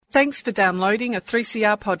Thanks for downloading a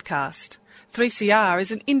 3CR podcast. 3CR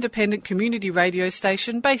is an independent community radio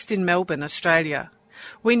station based in Melbourne, Australia.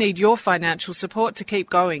 We need your financial support to keep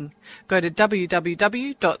going. Go to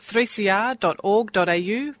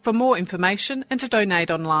www.3cr.org.au for more information and to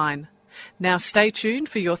donate online. Now stay tuned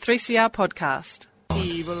for your 3CR podcast.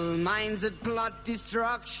 Evil minds that plot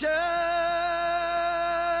destruction,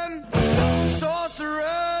 sorcerer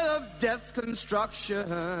of death's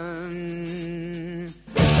construction,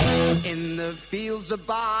 in the fields of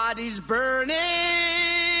bodies burning,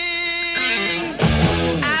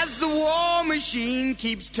 as the war machine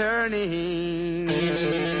keeps turning,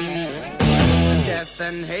 death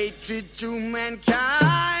and hatred to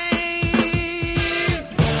mankind,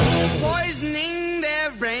 poisoning their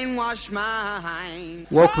brainwashed mind.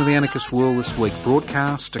 Welcome to the Anarchist World This Week,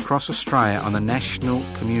 broadcast across Australia on the National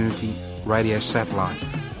Community Radio Satellite.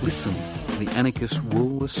 Listen to the Anarchist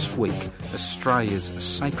World This Week, Australia's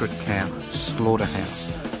sacred cow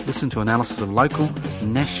slaughterhouse. Listen to analysis of local,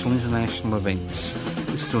 national, international events.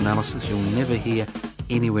 Listen to analysis you'll never hear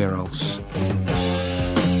anywhere else.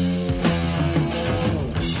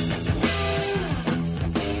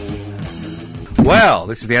 Well,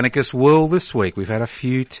 this is the Anarchist World This Week. We've had a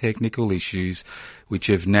few technical issues which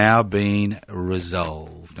have now been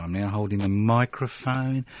resolved. I'm now holding the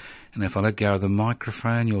microphone, and if I let go of the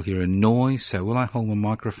microphone, you'll hear a noise. So will I hold the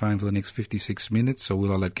microphone for the next 56 minutes, or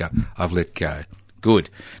will I let go? I've let go. Good.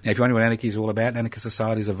 Now, if you wonder what anarchy is all about, Anarchist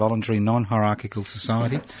Society is a voluntary, non-hierarchical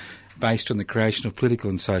society based on the creation of political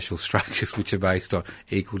and social structures which are based on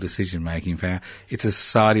equal decision-making power. It's a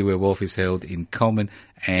society where wealth is held in common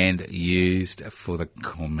and used for the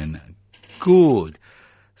common good.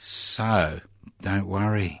 So, don't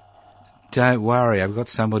worry. Don't worry. I've got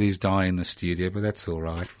somebody who's dying in the studio, but that's all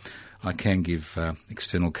right. I can give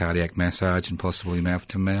external cardiac massage and possibly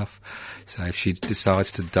mouth-to-mouth. So if she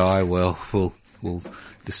decides to die, well, we'll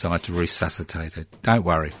decide to resuscitate her. Don't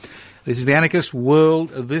worry. This is the Anarchist World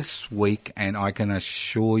This Week, and I can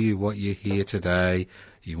assure you what you hear today,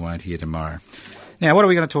 you won't hear tomorrow. Now, what are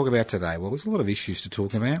we going to talk about today? Well, there's a lot of issues to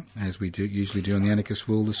talk about, as we usually do in the Anarchist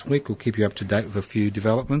World This Week. We'll keep you up to date with a few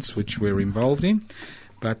developments which we're involved in.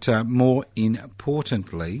 But more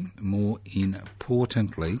importantly,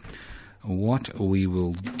 what we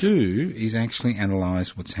will do is actually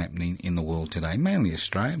analyse what's happening in the world today, mainly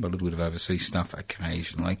Australia, but a little bit of overseas stuff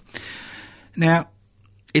occasionally. Now,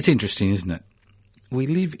 it's interesting, isn't it? We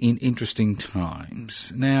live in interesting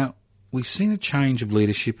times. Now, we've seen a change of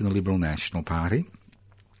leadership in the Liberal National Party,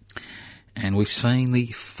 and we've seen the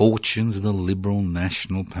fortunes of the Liberal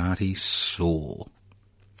National Party soar.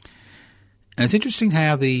 And it's interesting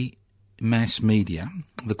how the mass media,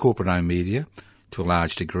 the corporate-owned media, to a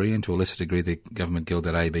large degree, and to a lesser degree the government guild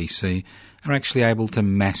at ABC, are actually able to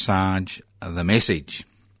massage the message.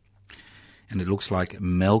 And it looks like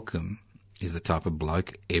Malcolm is the type of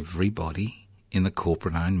bloke everybody in the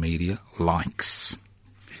corporate-owned media likes.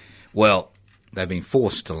 Well, they've been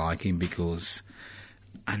forced to like him because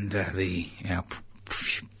under our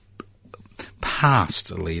past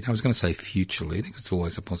leader, I was going to say future leader, because it's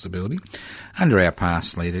always a possibility, under our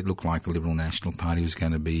past leader, it looked like the Liberal National Party was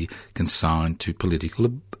going to be consigned to political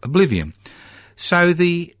oblivion. So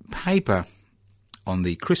the paper on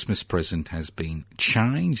the Christmas present has been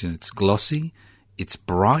changed, and it's glossy, it's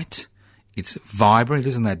bright, it's vibrant. It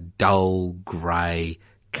isn't that dull grey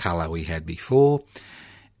colour we had before.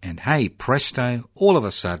 And hey, presto, all of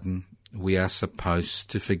a sudden we are supposed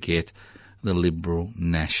to forget the Liberal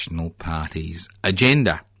National Party's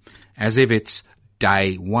agenda, as if it's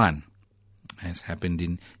day one, as happened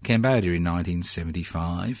in Cambodia in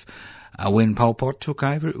 1975. When Pol Pot took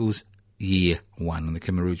over, it was year one. When the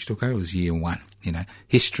Khmer Rouge took over, it was year one. You know,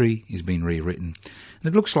 history is being rewritten.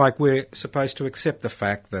 And it looks like we're supposed to accept the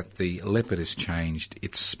fact that the leopard has changed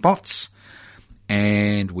its spots,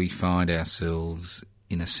 and we find ourselves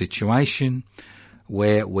in a situation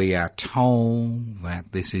where we are told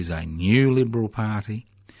that this is a new Liberal Party.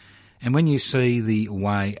 And when you see the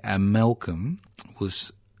way Malcolm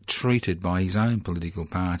was treated by his own political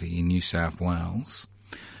party in New South Wales,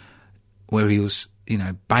 where he was,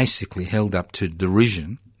 basically held up to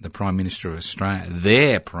derision, the Prime Minister of Australia,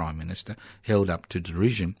 their Prime Minister, held up to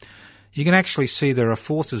derision, you can actually see there are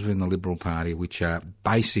forces within the Liberal Party which are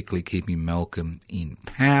basically keeping Malcolm in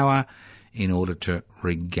power in order to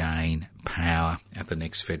regain power at the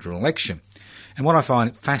next federal election. And what I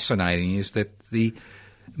find fascinating is that the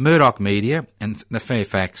Murdoch media and the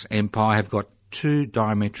Fairfax Empire have got two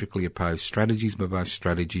diametrically opposed strategies, but both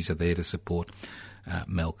strategies are there to support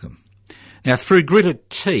Malcolm. Now, through gritted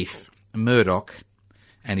teeth, Murdoch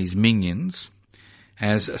and his minions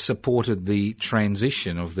has supported the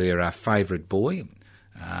transition of their favourite boy,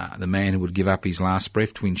 the man who would give up his last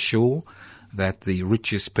breath to ensure that the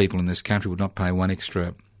richest people in this country would not pay one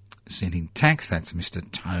extra cent in tax. That's Mr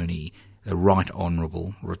Tony, the Right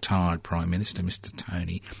Honourable retired Prime Minister, Mr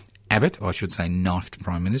Tony Abbott, or I should say knifed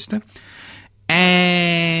Prime Minister.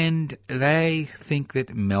 And they think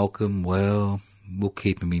that Malcolm, well, will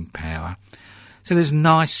keep him in power. So there's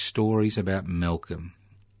nice stories about Malcolm.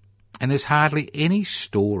 And there's hardly any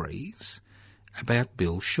stories about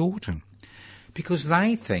Bill Shorten, because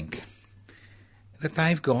they think that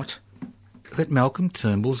that Malcolm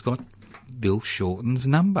Turnbull's got Bill Shorten's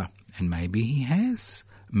number. And maybe he has.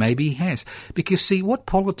 Maybe he has. Because, see, what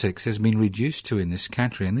politics has been reduced to in this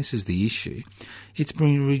country, and this is the issue, it's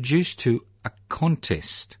been reduced to a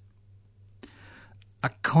contest. A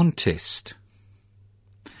contest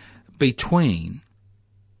between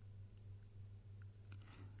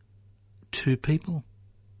two people,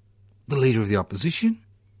 the leader of the opposition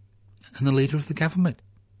and the leader of the government.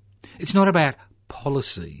 It's not about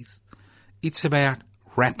policies. It's about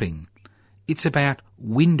rapping. It's about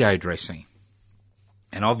window dressing.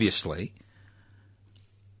 And obviously,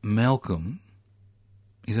 Malcolm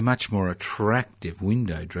is a much more attractive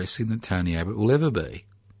window dressing than Tony Abbott will ever be.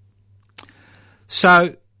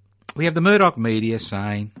 So, we have the Murdoch media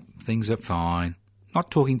saying things are fine, not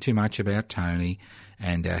talking too much about Tony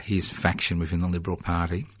and his faction within the Liberal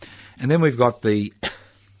Party. And then we've got the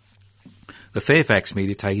Fairfax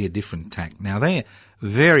media taking a different tack. Now, they're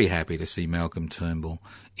very happy to see Malcolm Turnbull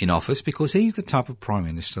in office because he's the type of Prime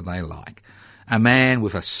Minister they like. A man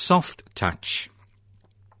with a soft touch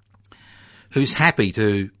who's happy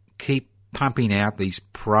to keep pumping out these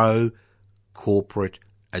pro-corporate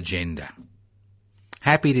agenda.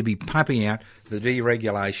 Happy to be pumping out the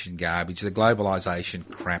deregulation garbage, the globalisation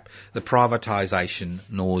crap, the privatisation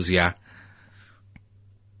nausea,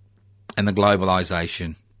 and the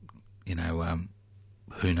globalisation,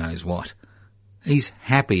 who knows what. He's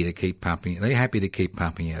happy to keep pumping it. They're happy to keep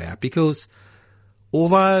pumping it out because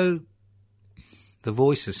although the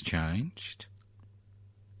voice has changed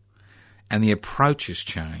and the approach has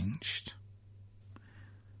changed,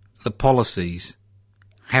 the policies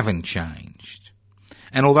haven't changed.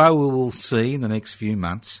 And although we will see in the next few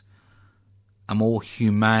months a more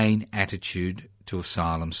humane attitude to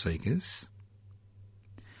asylum seekers,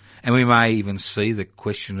 and we may even see the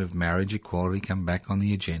question of marriage equality come back on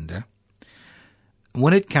the agenda,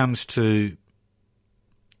 when it comes to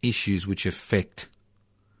issues which affect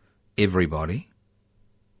everybody,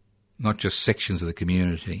 not just sections of the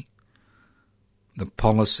community, the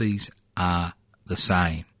policies are the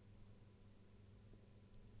same.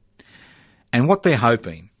 And what they're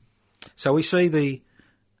hoping, so we see the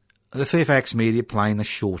Fairfax media playing the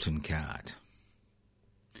Shorten card.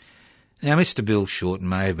 Now, Mr. Bill Shorten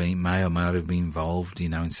may or may not have been involved,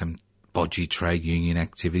 in some bodgy trade union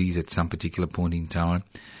activities at some particular point in time.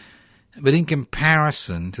 But in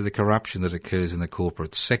comparison to the corruption that occurs in the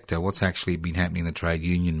corporate sector, what's actually been happening in the trade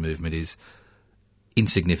union movement is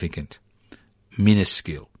insignificant,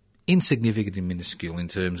 minuscule. Insignificant and minuscule in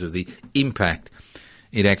terms of the impact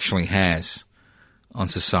it actually has on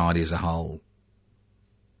society as a whole.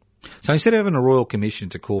 So instead of having a Royal Commission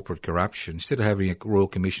into corporate corruption, instead of having a Royal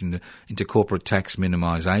Commission into corporate tax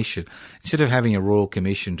minimisation, instead of having a Royal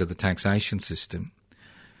Commission to the taxation system,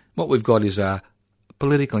 what we've got is a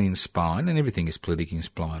politically inspired, and everything is politically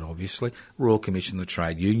inspired obviously, Royal Commission of the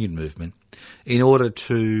trade union movement, in order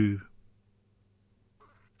to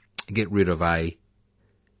get rid of a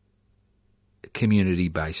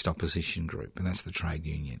community-based opposition group, and that's the trade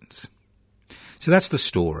unions. So that's the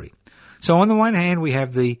story. So on the one hand, we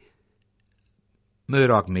have the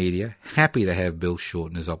Murdoch media happy to have Bill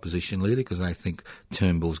Shorten as opposition leader because they think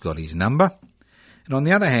Turnbull's got his number. And on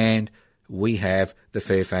the other hand, we have the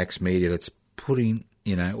Fairfax media that's putting,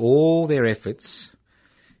 all their efforts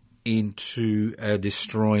into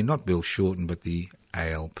destroying not Bill Shorten but the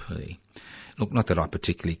ALP. Look, not that I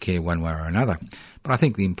particularly care one way or another, but I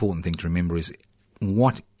think the important thing to remember is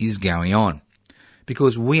what is going on.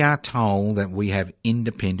 Because we are told that we have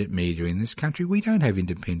independent media in this country. We don't have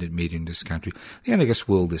independent media in this country. The Anarchist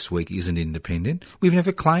World this week isn't independent. We've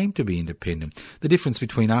never claimed to be independent. The difference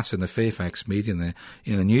between us and the Fairfax media and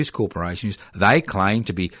the news corporation is they claim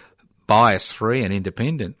to be bias-free and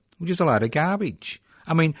independent, which is a load of garbage.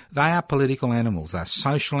 I mean, they are political animals. They're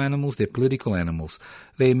social animals. They're political animals.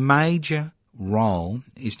 Their major role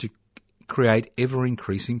is to create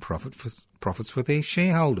ever-increasing profits for their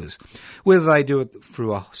shareholders. Whether they do it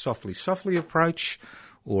through a softly approach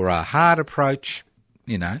or a hard approach,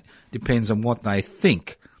 depends on what they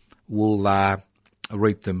think will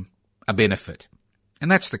reap them a benefit.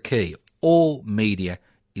 And that's the key. All media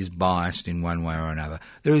is biased in one way or another.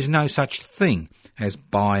 There is no such thing as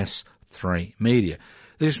bias-free media.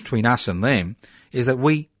 The difference between us and them is that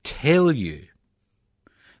we tell you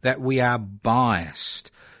that we are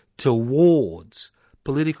biased towards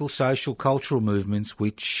political, social, cultural movements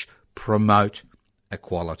which promote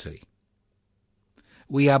equality.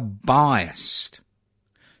 We are biased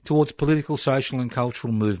towards political, social and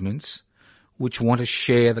cultural movements which want to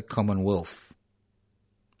share the Commonwealth.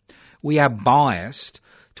 We are biased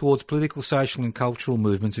towards political, social and cultural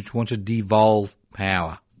movements which want to devolve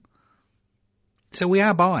power. So we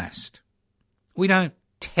are biased. We don't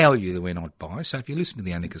tell you that we're not biased. So if you listen to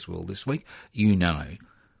the Anarchist World this week, you know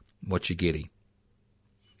what you're getting.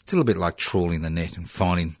 It's a little bit like trawling the net and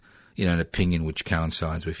finding, an opinion which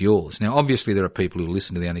coincides with yours. Now, obviously, there are people who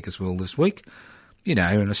listen to the Anarchist World this week, who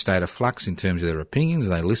are in a state of flux in terms of their opinions.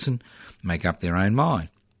 They listen, make up their own mind.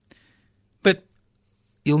 But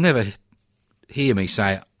you'll never hear me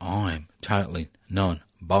say, I'm totally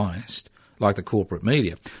non-biased, like the corporate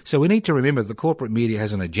media. So we need to remember that the corporate media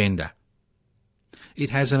has an agenda. It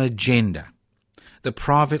has an agenda. The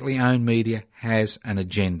privately owned media has an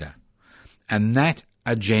agenda. And that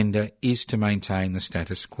agenda is to maintain the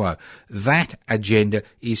status quo. That agenda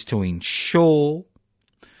is to ensure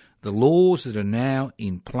the laws that are now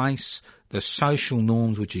in place, the social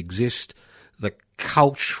norms which exist, the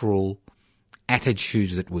cultural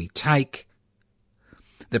attitudes that we take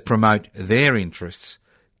that promote their interests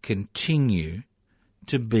continue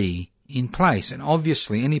to be in place. And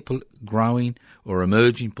obviously any growing or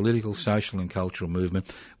emerging political, social and cultural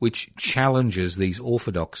movement which challenges these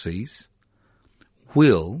orthodoxies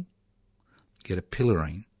will get a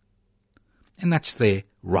pillorying. And that's their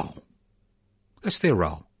role. That's their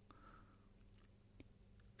role.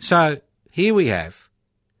 So here we have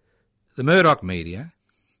the Murdoch media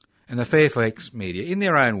and the Fairfax media in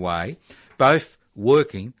their own way, both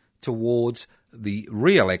working towards the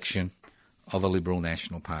re-election of a Liberal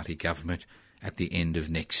National Party government at the end of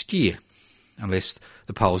next year, unless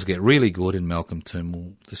the polls get really good and Malcolm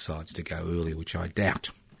Turnbull decides to go early, which I doubt.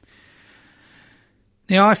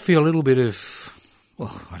 Now, I feel a little bit of,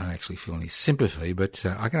 I don't actually feel any sympathy, but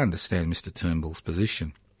I can understand Mr Turnbull's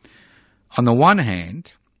position. On the one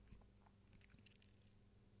hand,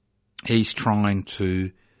 he's trying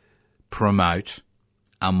to promote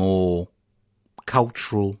a more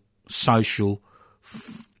cultural, social,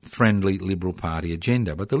 friendly Liberal Party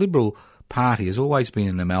agenda. But the Liberal Party has always been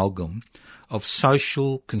an amalgam of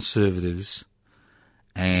social conservatives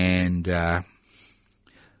and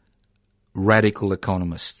radical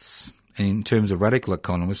economists. And in terms of radical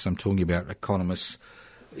economists, I'm talking about economists,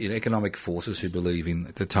 economic forces who believe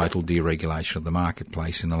in the total deregulation of the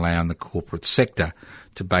marketplace and allowing the corporate sector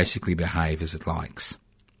to basically behave as it likes.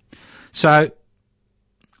 So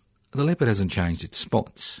the leopard hasn't changed its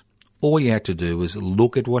spots. All you had to do was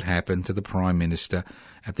look at what happened to the Prime Minister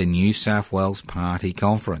at the New South Wales Party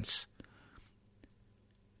conference,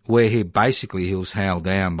 where he was held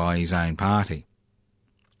down by his own party.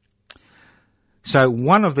 So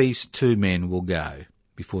one of these two men will go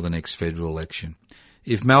before the next federal election.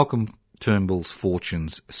 If Malcolm Turnbull's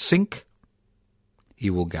fortunes sink, he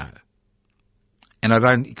will go. And I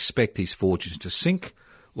don't expect his fortunes to sink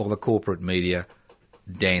while the corporate media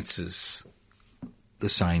dances the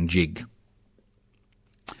same jig.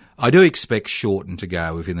 I do expect Shorten to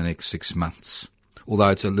go within the next 6 months, although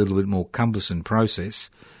it's a little bit more cumbersome process,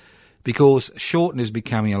 because Shorten is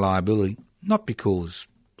becoming a liability, not because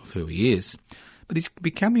of who he is, but he's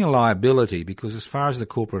becoming a liability because as far as the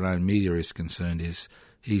corporate-owned media is concerned,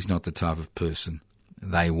 he's not the type of person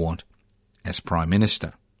they want as Prime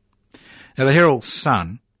Minister. Now, the Herald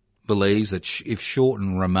Sun believes that if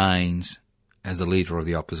Shorten remains as the leader of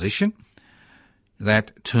the opposition,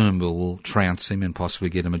 that Turnbull will trounce him and possibly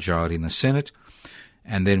get a majority in the Senate,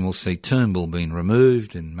 and then we'll see Turnbull being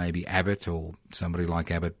removed and maybe Abbott or somebody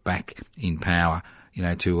like Abbott back in power,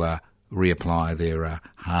 to reapply their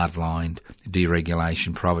hard-lined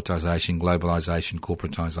deregulation, privatisation, globalisation,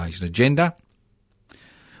 corporatisation agenda,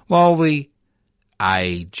 while the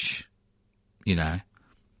Age,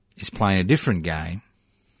 is playing a different game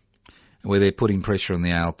where they're putting pressure on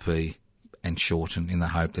the ALP and Shorten in the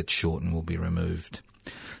hope that Shorten will be removed.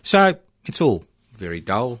 So it's all very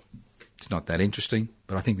dull. It's not that interesting.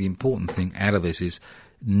 But I think the important thing out of this is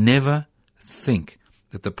never think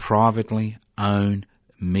that the privately owned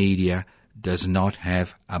media does not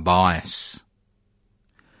have a bias.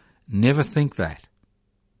 Never think that.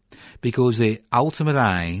 Because their ultimate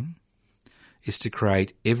aim is to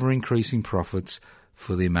create ever-increasing profits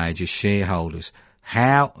for their major shareholders.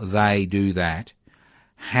 How they do that,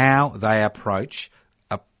 how they approach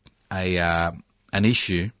an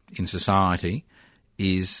issue in society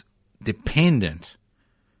is dependent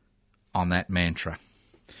on that mantra.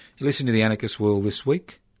 You listen to the Anarchist World This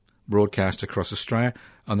Week, broadcast across Australia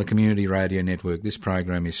on the Community Radio Network. This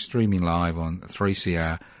program is streaming live on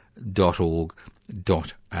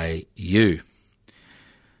 3cr.org.au.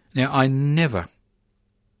 Now, I never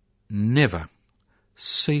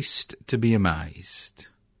ceased to be amazed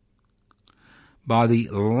by the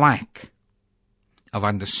lack of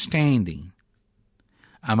understanding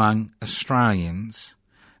among Australians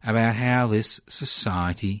about how this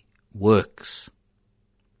society works.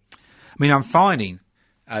 I mean, I'm finding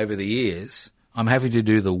over the years I'm having to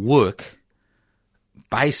do the work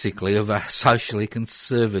basically of a socially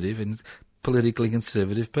conservative and politically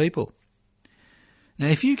conservative people. Now,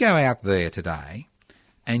 if you go out there today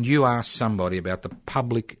and you ask somebody about the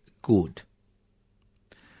public good,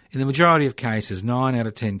 in the majority of cases, 9 out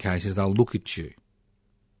of 10 cases, they'll look at you.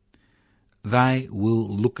 They will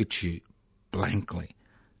look at you blankly.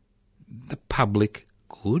 The public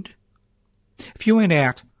good? If you went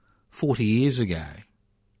out 40 years ago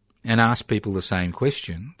and asked people the same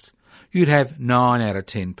questions, you'd have 9 out of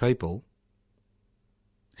 10 people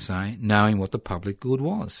say knowing what the public good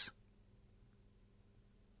was.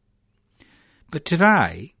 But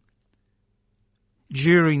today,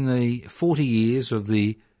 during the 40 years of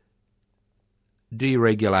the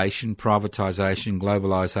deregulation, privatisation,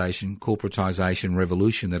 globalisation, corporatisation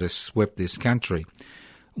revolution that has swept this country,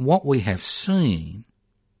 what we have seen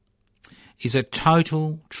is a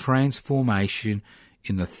total transformation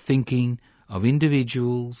in the thinking of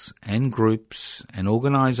individuals and groups and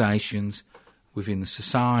organisations within the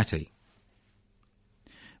society,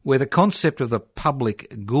 where the concept of the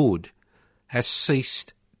public good has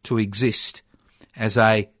ceased to exist as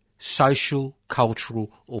a social,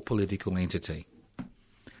 cultural or political entity.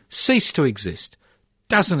 Ceased to exist.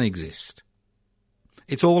 Doesn't exist.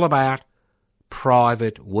 It's all about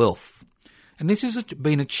private wealth. And this has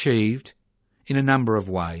been achieved in a number of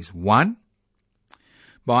ways. One,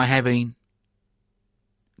 by having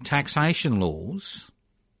taxation laws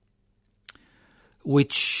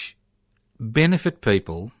which benefit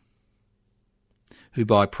people who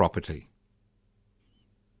buy property.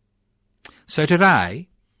 So today,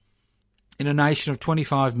 in a nation of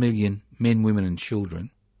 25 million men, women and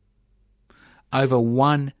children, over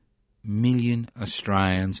 1 million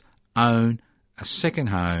Australians own a second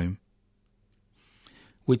home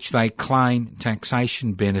which they claim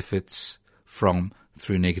taxation benefits from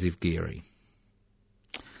through negative gearing.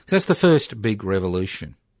 So that's the first big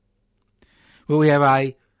revolution. Well, we have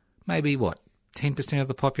 10% of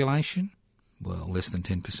the population? Well, less than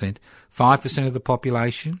 10%. 5% of the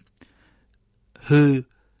population who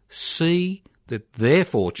see that their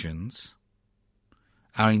fortunes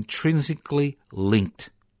are intrinsically linked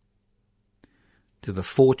to the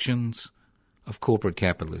fortunes of corporate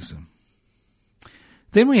capitalism.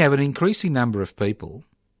 Then we have an increasing number of people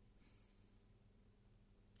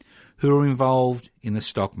who are involved in the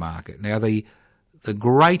stock market. Now, the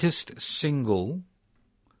greatest single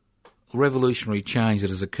revolutionary change that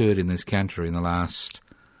has occurred in this country in the last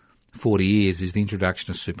 40 years is the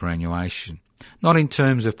introduction of superannuation. Not in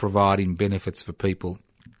terms of providing benefits for people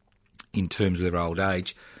in terms of their old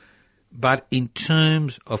age, but in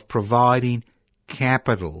terms of providing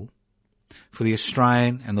capital for the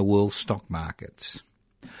Australian and the world stock markets.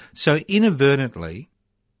 So inadvertently,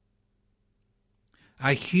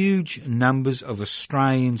 a huge numbers of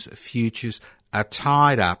Australians' futures are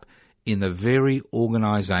tied up in the very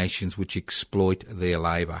organisations which exploit their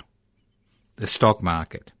labour, the stock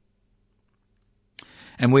market.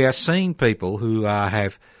 And we are seeing people who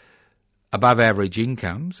have above average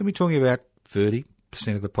incomes, and we're talking about 30%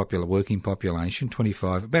 of the working population,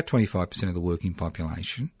 about 25% of the working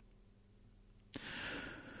population,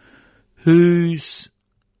 whose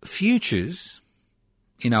futures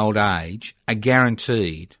in old age are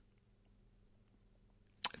guaranteed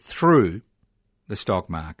through the stock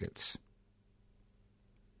markets.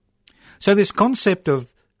 So this concept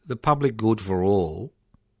of the public good for all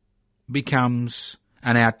becomes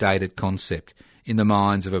an outdated concept in the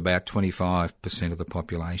minds of about 25% of the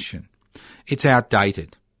population. It's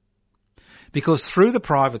outdated because through the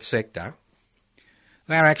private sector,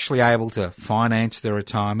 they're actually able to finance their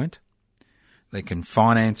retirement. They can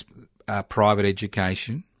finance private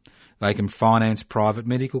education. They can finance private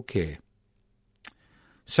medical care.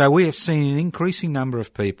 So we have seen an increasing number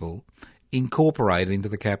of people incorporated into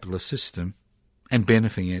the capitalist system and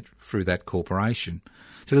benefiting it through that corporation.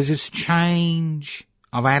 So there's this change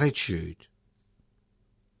of attitude,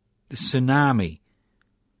 the tsunami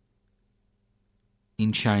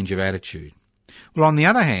in change of attitude. Well, on the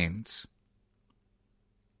other hand,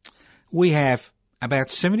 we have about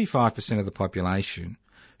 75% of the population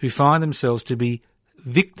who find themselves to be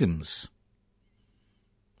victims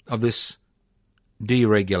of this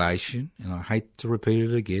deregulation, and I hate to repeat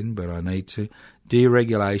it again, but I need to,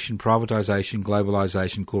 deregulation, privatisation,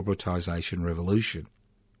 globalisation, corporatisation revolution.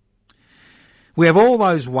 We have all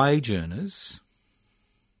those wage earners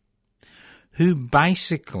who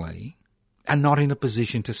basically are not in a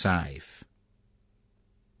position to save,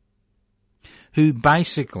 who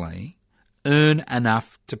basically earn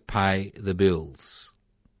enough to pay the bills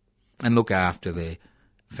and look after their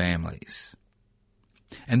families.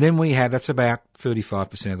 And then we have, that's about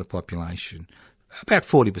 35% of the population, about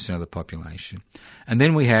 40% of the population. And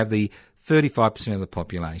then we have the 35% of the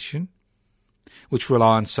population, which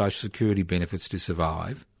rely on social security benefits to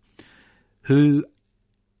survive, who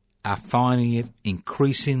are finding it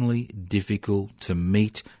increasingly difficult to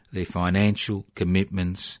meet their financial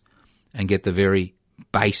commitments and get the very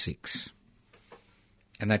basics.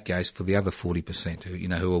 And that goes for the other 40%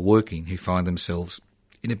 who are working, who find themselves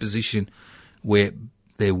in a position where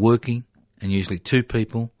they're working, and usually two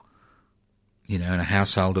people, in a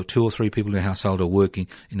household, or two or three people in a household are working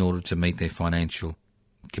in order to meet their financial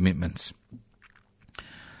commitments.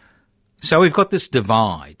 So we've got this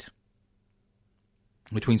divide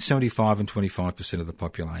between 75 and 25% of the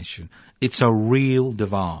population. It's a real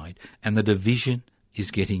divide, and the division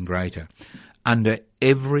is getting greater. Under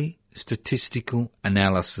every statistical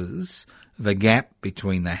analysis, the gap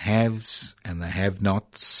between the haves and the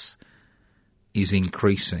have-nots is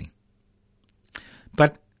increasing.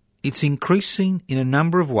 But it's increasing in a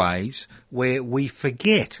number of ways where we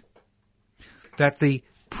forget that the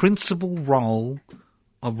principal role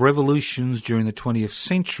of revolutions during the 20th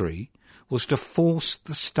century was to force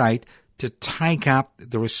the state to take up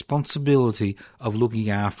the responsibility of looking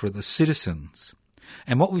after the citizens.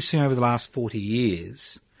 And what we've seen over the last 40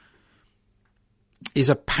 years is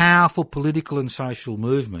a powerful political and social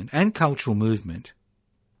movement and cultural movement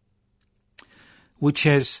which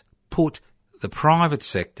has put the private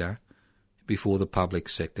sector before the public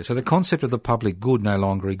sector. So the concept of the public good no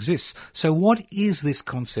longer exists. So what is this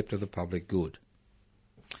concept of the public good?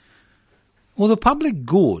 Well, the public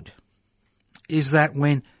good is that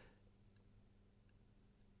when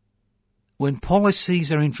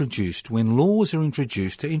policies are introduced, when laws are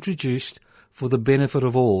introduced, they're introduced for the benefit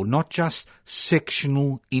of all, not just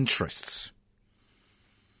sectional interests.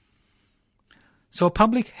 So a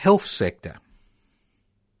public health sector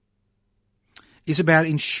is about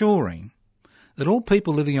ensuring that all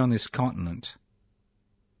people living on this continent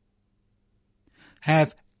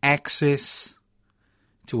have access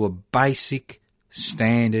to a basic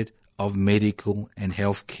standard of medical and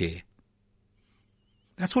health care.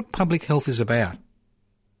 That's what public health is about.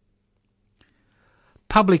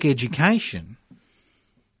 Public education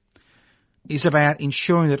is about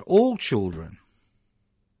ensuring that all children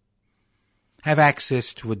have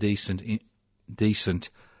access to a decent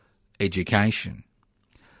education.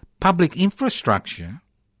 Public infrastructure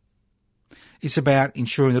is about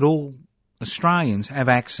ensuring that all Australians have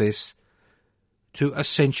access to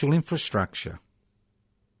essential infrastructure.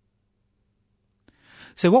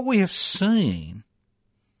 So what we have seen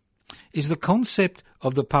is the concept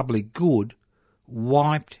of the public good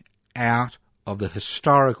wiped out of the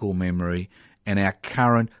historical memory and our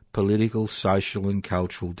current political, social and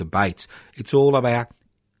cultural debates. It's all about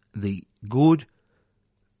the good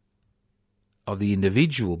of the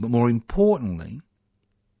individual, but more importantly,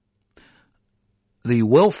 the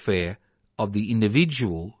welfare of the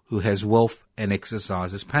individual who has wealth and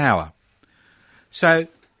exercises power. So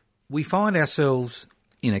we find ourselves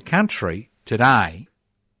in a country today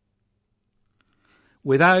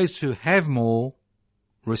where those who have more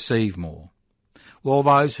receive more, while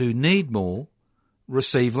those who need more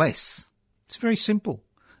receive less. It's very simple.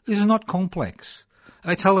 This is not complex.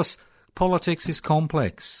 They tell us politics is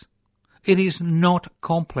complex. It is not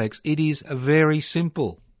complex. It is very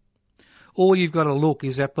simple. All you've got to look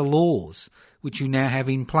is at the laws which you now have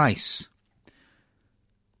in place,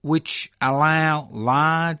 which allow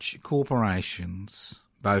large corporations,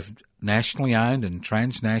 both nationally owned and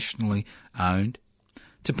transnationally owned,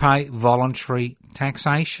 to pay voluntary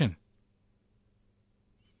taxation.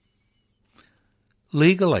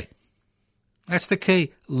 Legally. That's the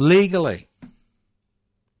key. Legally.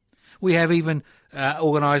 We have even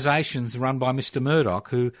organisations run by Mr Murdoch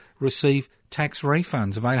who receive tax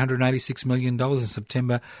refunds of $886 million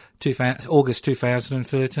in August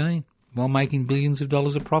 2013 while making billions of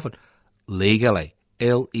dollars of profit. Legally.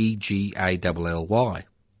 Legally.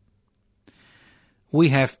 We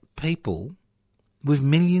have people with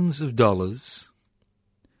millions of dollars,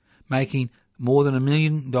 making more than $1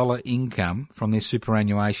 million income from their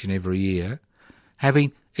superannuation every year,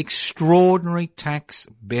 having extraordinary tax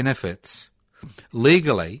benefits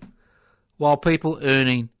legally, while people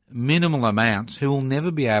earning minimal amounts who will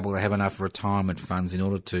never be able to have enough retirement funds in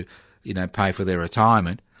order to, pay for their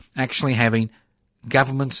retirement, actually having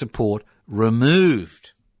government support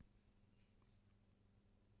removed.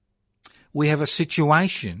 We have a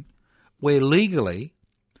situation where legally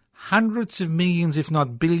hundreds of millions, if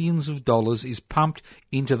not billions of dollars is pumped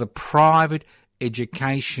into the private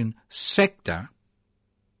education sector,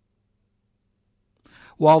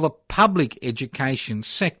 while the public education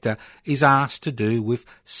sector is asked to do with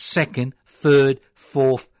second, third,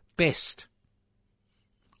 fourth best.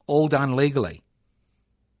 All done legally.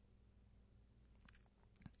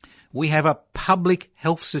 We have a public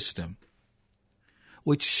health system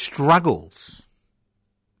which struggles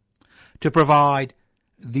to provide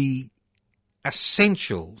the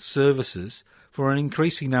essential services for an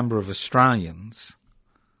increasing number of Australians,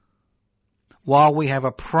 while we have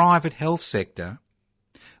a private health sector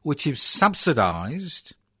which is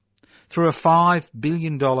subsidised through a $5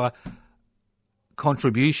 billion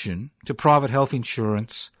contribution to private health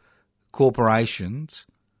insurance corporations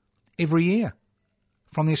every year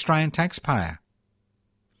from the Australian taxpayer.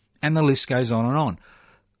 And the list goes on and on.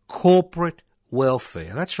 Corporate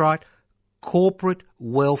welfare. That's right. Corporate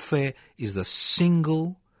welfare is the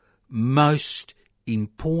single most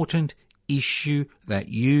important issue that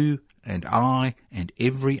you and I and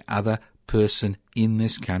every other person in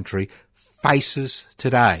this country faces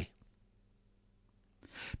today.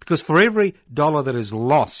 Because for every dollar that is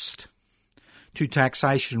lost to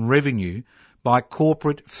taxation revenue by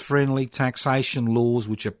corporate-friendly taxation laws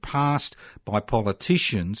which are passed by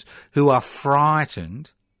politicians who are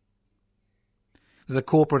frightened that the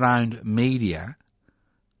corporate-owned media,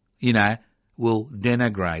 will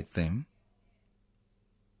denigrate them,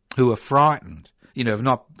 who are frightened, of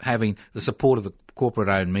not having the support of the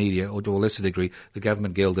corporate-owned media, or to a lesser degree the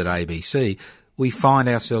government-gelded ABC, we find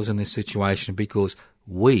ourselves in this situation because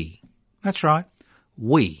that's right,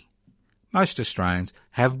 most Australians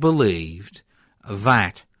have believed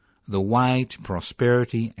that the way to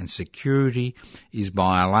prosperity and security is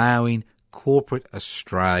by allowing corporate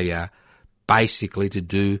Australia basically to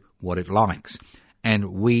do what it likes.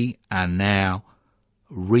 And we are now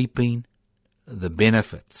reaping the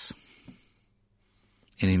benefits,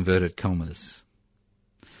 in inverted commas.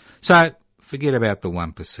 So forget about the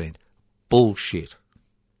 1%. Bullshit.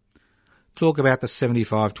 Talk about the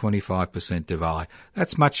 75-25% divide.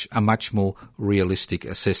 That's a much more realistic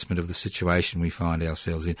assessment of the situation we find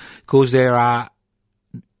ourselves in. Because there are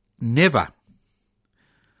never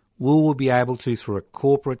will we be able to, through a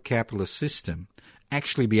corporate capitalist system,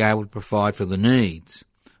 actually be able to provide for the needs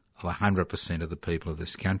of 100% of the people of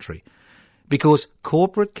this country. Because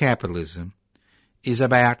corporate capitalism is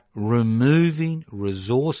about removing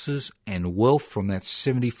resources and wealth from that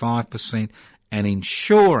 75% and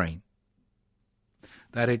ensuring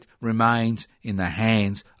that it remains in the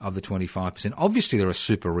hands of the 25%. Obviously, there are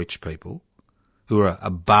super rich people who are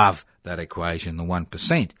above that equation, the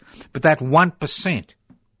 1%. But that 1%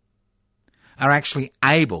 are actually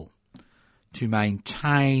able to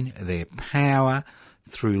maintain their power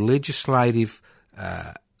through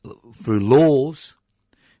through laws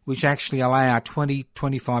which actually allow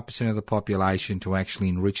 20-25% of the population to actually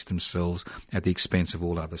enrich themselves at the expense of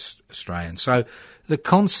all other Australians. So the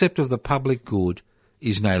concept of the public good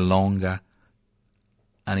is no longer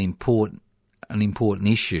an important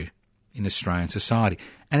issue in Australian society.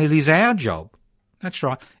 And it is our job, that's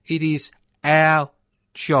right, it is our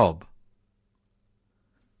job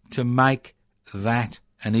to make that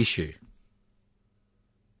an issue.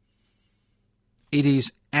 It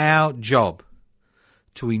is our job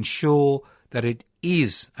to ensure that it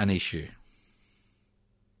is an issue.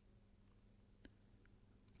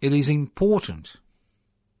 It is important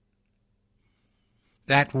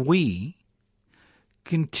that we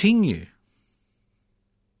continue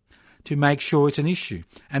to make sure it's an issue.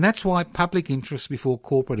 And that's why public interest before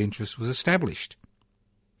corporate interest was established.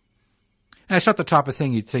 And it's not the type of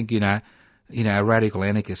thing you'd think, a radical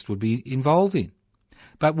anarchist would be involved in.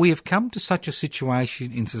 But we have come to such a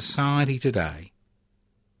situation in society today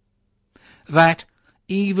that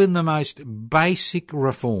even the most basic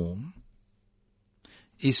reform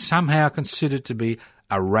is somehow considered to be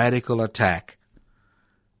a radical attack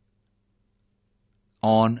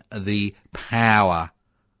on the power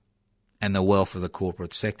and the wealth of the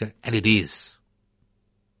corporate sector, and it is.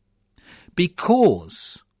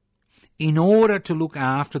 Because in order to look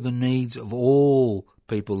after the needs of all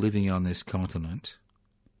people living on this continent,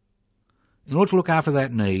 in order to look after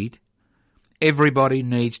that need, everybody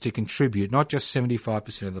needs to contribute, not just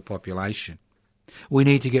 75% of the population. We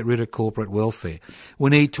need to get rid of corporate welfare. We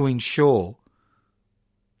need to ensure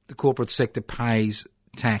the corporate sector pays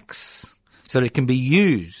tax so that it can be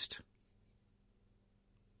used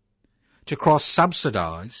to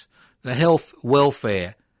cross-subsidise the health,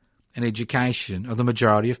 welfare and education of the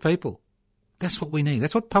majority of people. That's what we need.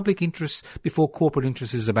 That's what public interest before corporate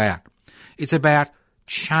interest is about. It's about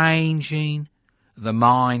changing the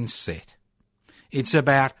mindset. It's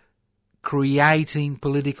about creating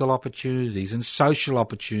political opportunities and social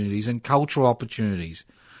opportunities and cultural opportunities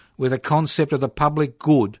where the concept of the public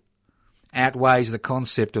good outweighs the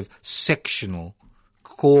concept of sectional,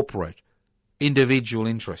 corporate, individual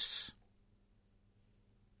interests.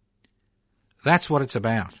 That's what it's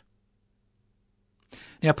about.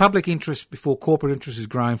 Now, public interest before corporate interest is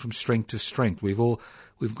growing from strength to strength.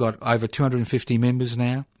 We've got over 250 members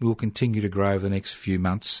now. We will continue to grow over the next few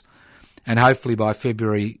months. And hopefully by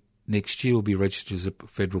February next year we'll be registered as a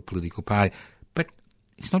federal political party. But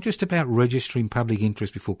it's not just about registering public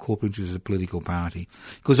interest before corporate interest as a political party,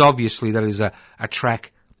 because obviously that is a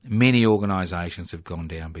track many organisations have gone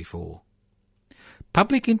down before.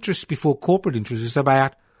 Public interest before corporate interest is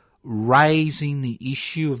about raising the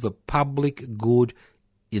issue of the public good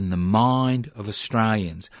in the mind of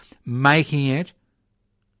Australians, making it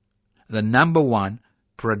the number one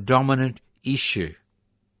predominant issue.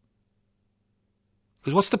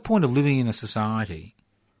 Because what's the point of living in a society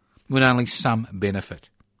when only some benefit?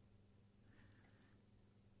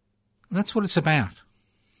 And that's what it's about.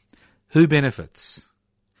 Who benefits?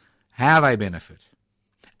 How they benefit.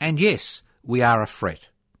 And yes, we are a threat.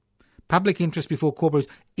 Public interest before corporate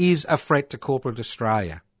is a threat to corporate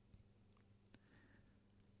Australia.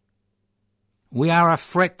 We are a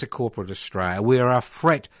threat to corporate Australia. We are a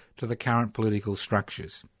threat to the current political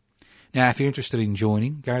structures. Now, if you're interested in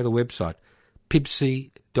joining, go to the website,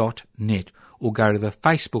 pibci.net, or go to the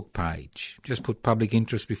Facebook page. Just put public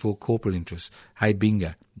interest before corporate interest. Hey,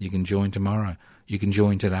 bingo, you can join tomorrow. You can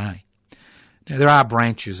join today. Now, there are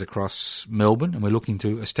branches across Melbourne, and we're looking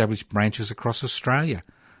to establish branches across Australia.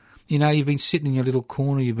 You know, you've been sitting in your little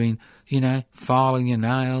corner, you've been, filing your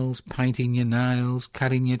nails, painting your nails,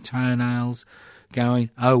 cutting your toenails, going,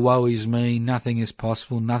 oh, woe is me, nothing is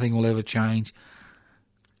possible, nothing will ever change.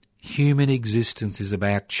 Human existence is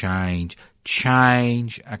about change.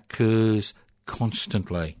 Change occurs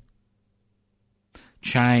constantly.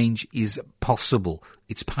 Change is possible.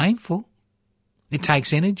 It's painful. It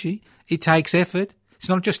takes energy. It takes effort. It's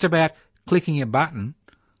not just about clicking a button,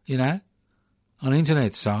 on an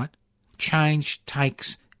internet site. Change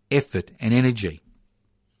takes effort and energy.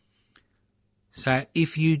 So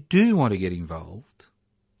if you do want to get involved,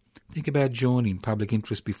 think about joining public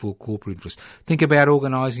interest before corporate interest. Think about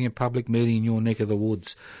organising a public meeting in your neck of the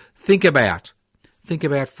woods. Think about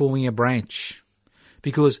forming a branch.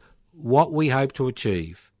 Because what we hope to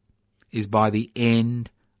achieve is by the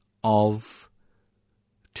end of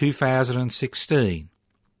 2016,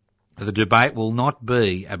 the debate will not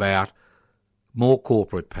be about more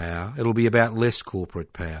corporate power. It'll be about less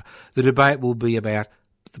corporate power. The debate will be about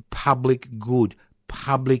the public good,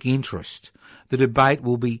 public interest. The debate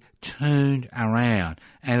will be turned around,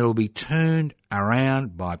 and it'll be turned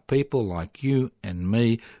around by people like you and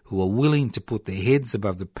me who are willing to put their heads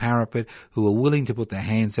above the parapet, who are willing to put their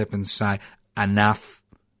hands up and say, enough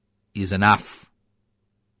is enough.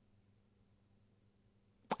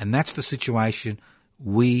 And that's the situation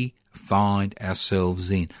we find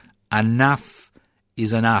ourselves in. Enough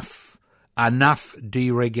is enough. Enough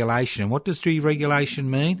deregulation. What does deregulation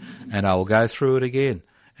mean? And I will go through it again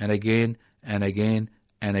and again and again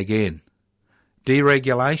and again.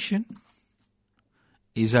 Deregulation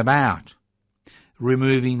is about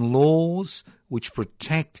removing laws which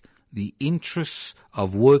protect the interests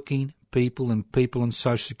of working people and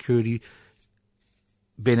social security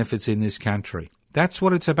benefits in this country. That's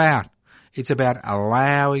what it's about. It's about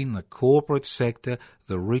allowing the corporate sector,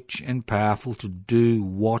 the rich and powerful, to do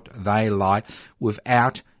what they like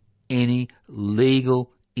without any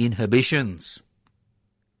legal inhibitions.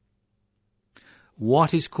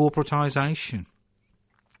 What is corporatisation?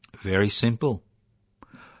 Very simple.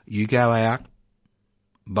 You go out,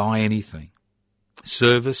 buy anything,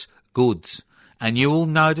 service, goods, and you will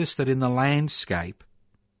notice that in the landscape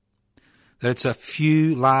that it's a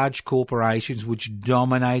few large corporations which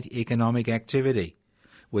dominate economic activity,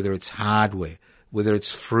 whether it's hardware, whether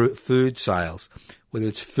it's food sales, whether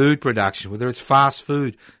it's food production, whether it's fast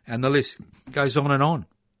food, and the list goes on and on.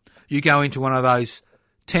 You go into one of those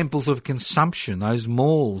temples of consumption, those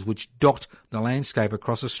malls which dot the landscape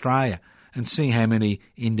across Australia, and see how many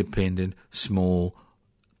independent small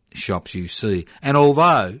shops you see. And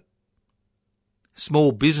although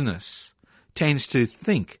small business tends to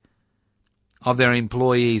think of their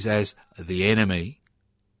employees as the enemy,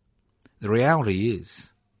 the reality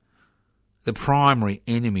is the primary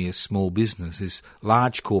enemy of small business is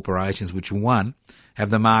large corporations which, one, have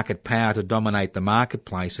the market power to dominate the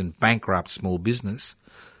marketplace and bankrupt small business,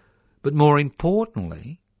 but more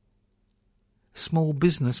importantly, small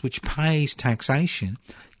business which pays taxation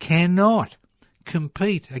cannot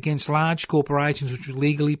compete against large corporations which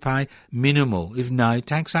legally pay minimal, if no,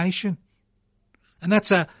 taxation. And that's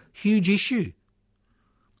a huge issue.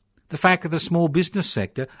 The fact that the small business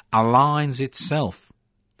sector aligns itself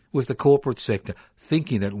with the corporate sector,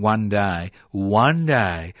 thinking that one day,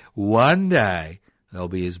 they'll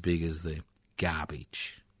be as big as the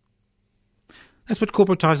garbage. That's what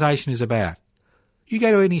corporatisation is about. You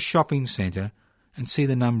go to any shopping centre and see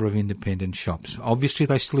the number of independent shops. Obviously,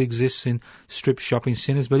 they still exist in strip shopping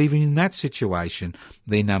centres, but even in that situation,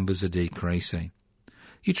 their numbers are decreasing.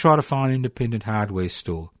 You try to find an independent hardware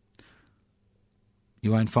store,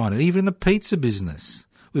 you won't find it. Even in the pizza business,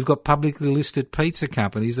 we've got publicly listed pizza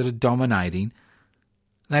companies that are dominating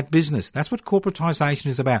that business. That's what corporatisation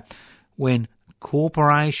is about. When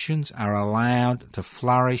corporations are allowed to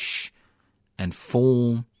flourish and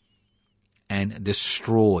form and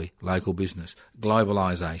destroy local business.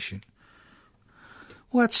 Globalisation.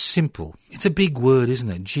 Well, that's simple. It's a big word, isn't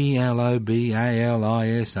it?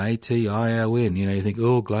 Globalisation. You know, you think,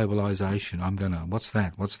 oh, globalisation. What's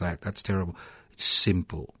that? That's terrible. It's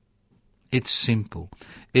simple.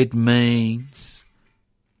 It means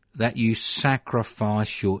that you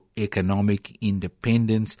sacrifice your economic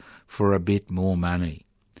independence for a bit more money.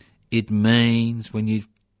 It means when you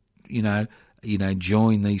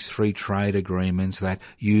join these free trade agreements that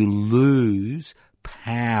you lose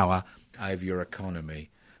power over your economy.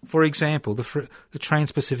 For example, the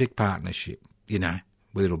Trans-Pacific Partnership,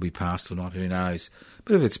 whether it'll be passed or not, who knows.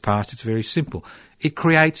 But if it's passed, it's very simple. It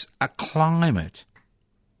creates a climate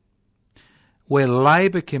where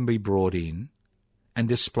labour can be brought in and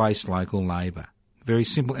displace local labour. Very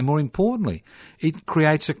simple. And more importantly, it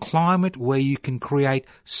creates a climate where you can create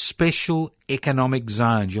special economic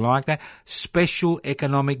zones. You like that? Special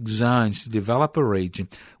economic zones to develop a region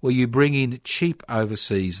where you bring in cheap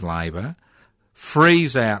overseas labour,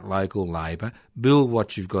 freeze out local labour, build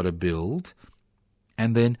what you've got to build,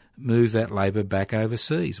 and then move that labour back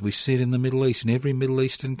overseas. We see it in the Middle East, in every Middle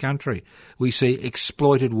Eastern country. We see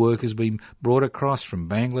exploited workers being brought across from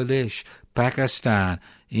Bangladesh, Pakistan,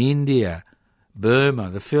 India, Burma,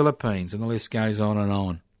 the Philippines, and the list goes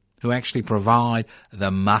on, who actually provide the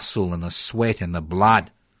muscle and the sweat and the blood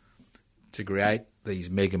to create these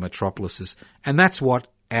mega metropolises. And that's what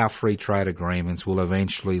our free trade agreements will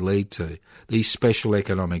eventually lead to, these special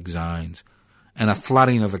economic zones, and a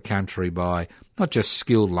flooding of a country by not just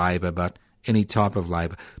skilled labour but any type of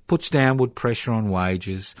labour. Puts downward pressure on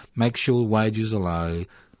wages, makes sure wages are low,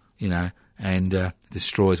 and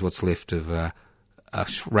destroys what's left of a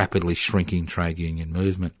rapidly shrinking trade union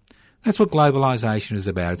movement. That's what globalisation is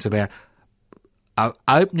about. It's about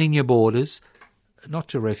opening your borders, not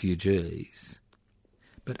to refugees,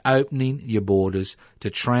 but opening your borders to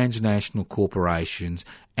transnational corporations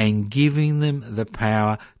and giving them the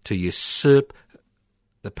power to usurp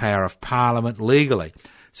the power of Parliament legally.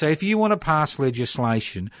 So if you want to pass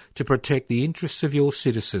legislation to protect the interests of your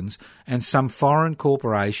citizens and some foreign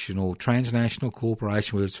corporation or transnational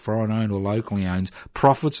corporation, whether it's foreign-owned or locally owned,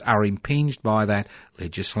 profits are impinged by that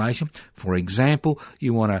legislation. For example,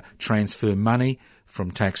 you want to transfer money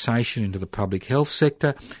from taxation into the public health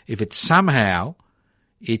sector. If it somehow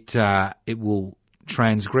it will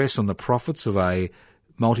transgress on the profits of a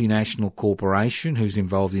multinational corporation who's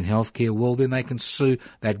involved in healthcare, well, then they can sue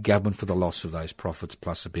that government for the loss of those profits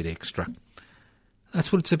plus a bit extra.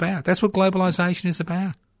 That's what it's about. That's what globalisation is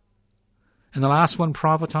about. And the last one,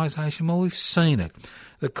 privatisation, well, we've seen it.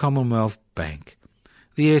 The Commonwealth Bank,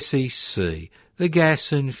 the SEC, the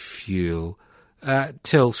gas and fuel,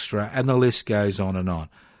 Telstra, and the list goes on.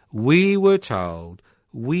 We were told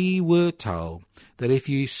that if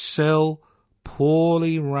you sell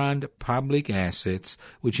poorly run public assets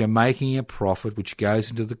which are making a profit which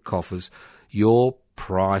goes into the coffers, your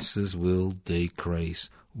prices will decrease.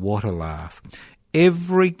 What a laugh.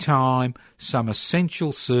 Every time some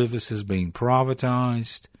essential service has been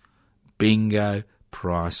privatised, bingo,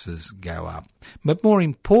 prices go up. But more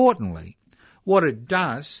importantly, what it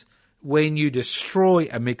does when you destroy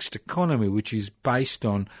a mixed economy which is based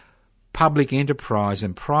on public enterprise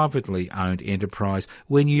and privately owned enterprise.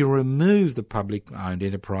 When you remove the public owned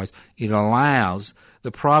enterprise, it allows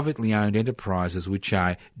the privately owned enterprises, which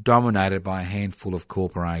are dominated by a handful of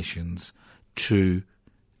corporations, to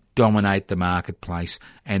dominate the marketplace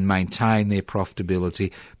and maintain their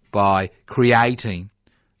profitability by creating,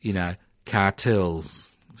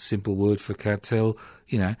 cartels. Simple word for cartel,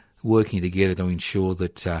 working together to ensure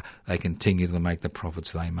that they continue to make the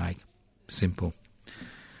profits they make. Simple.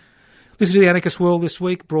 Listen to The Anarchist World This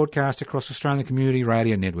Week, broadcast across Australian Community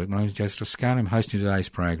Radio Network. My name is Joseph Toscano. I'm hosting today's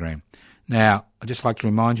program. Now, I'd just like to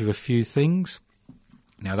remind you of a few things.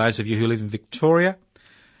 Now, those of you who live in Victoria,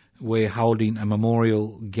 we're holding a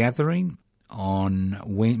memorial gathering on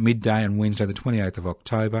midday on Wednesday the 28th of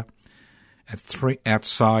October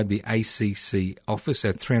outside the ACC office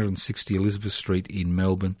at 360 Elizabeth Street in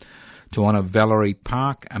Melbourne to honour Valerie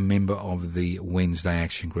Park, a member of the Wednesday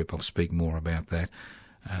Action Group. I'll speak more about that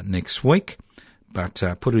next week, but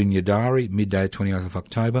put it in your diary, midday 28th of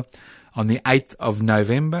October. On the 8th of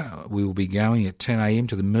November, we will be going at 10 a.m.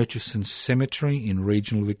 to the Murchison Cemetery in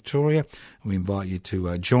regional Victoria. We invite you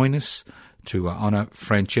to join us to honour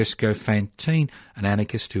Francesco Fantine, an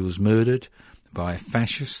anarchist who was murdered by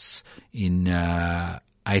fascists in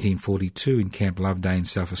 1842 in Camp Loveday in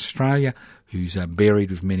South Australia, who's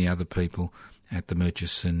buried with many other people at the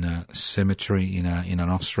Murchison Cemetery in an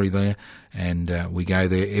ossuary there. And we go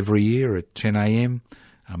there every year at 10 a.m.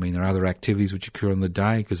 I mean, there are other activities which occur on the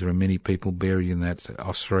day because there are many people buried in that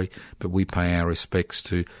ossuary, but we pay our respects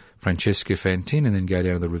to Francesco Fantine and then go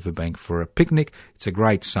down to the riverbank for a picnic. It's a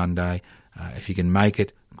great Sunday. If you can make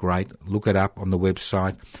it, great. Look it up on the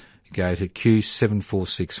website. Go to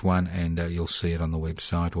Q7461 and you'll see it on the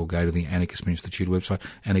website, or go to the Anarchist Institute website,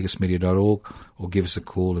 anarchistmedia.org, or give us a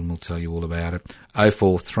call and we'll tell you all about it.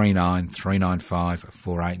 0439 395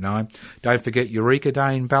 489. Don't forget Eureka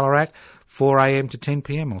Day in Ballarat, 4 a.m. to 10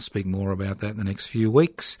 p.m. I'll speak more about that in the next few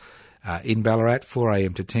weeks. In Ballarat, 4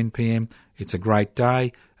 a.m. to 10 p.m. It's a great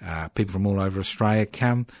day. People from all over Australia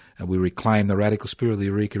come. We reclaim the radical spirit of the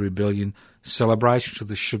Eureka Rebellion celebration to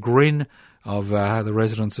the chagrin of the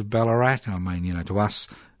residents of Ballarat. I mean, to us,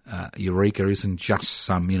 Eureka isn't just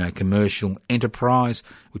some, commercial enterprise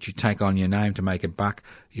which you take on your name to make a buck.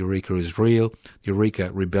 Eureka is real. Eureka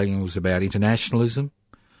Rebellion was about internationalism.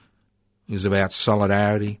 It was about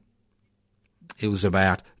solidarity. It was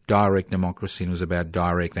about direct democracy, and it was about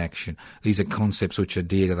direct action. These are concepts which are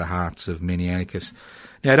dear to the hearts of many anarchists.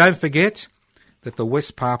 Now, don't forget that the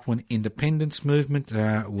West Papuan independence movement,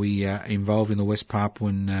 we are involved in the West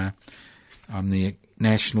Papuan. I'm the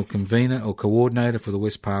national convener or coordinator for the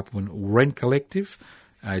West Papuan Rent Collective.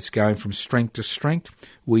 It's going from strength to strength.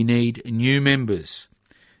 We need new members.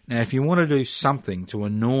 Now, if you want to do something to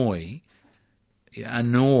annoy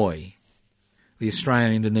the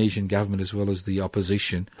Australian-Indonesian government as well as the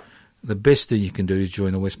opposition, the best thing you can do is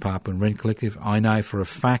join the West Papuan Rent Collective. I know for a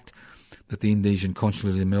fact that the Indonesian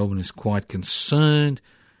consulate in Melbourne is quite concerned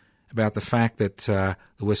about the fact that the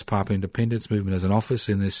West Papuan Independence Movement has an office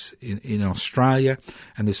in Australia,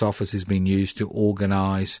 and this office is being used to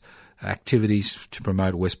organise activities to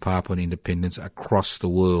promote West Papuan independence across the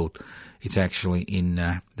world. It's actually in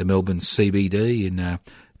the Melbourne CBD, in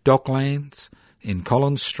Docklands, in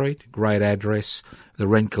Collins Street, great address. The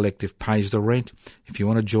Rent Collective pays the rent. If you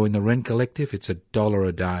want to join the Rent Collective, it's $1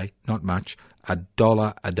 a day, not much,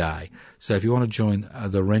 $1 a day. So if you want to join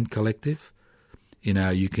the Rent Collective,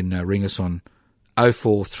 you can ring us on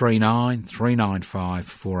 0439 395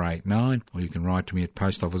 489, or you can write to me at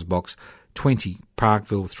Post Office Box 20,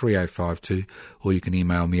 Parkville 3052, or you can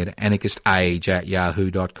email me at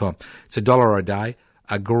anarchistage@yahoo.com. It's $1 a day,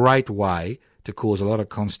 a great way to cause a lot of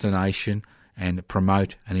consternation and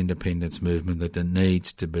promote an independence movement that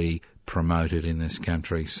needs to be promoted in this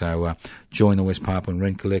country. So join the West Papuan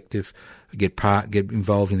Rent Collective, get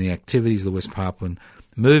involved in the activities of the West Papuan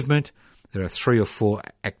movement. There are 3 or 4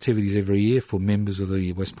 activities every year for members of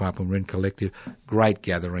the West Papuan Rent Collective. Great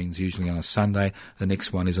gatherings, usually on a Sunday. The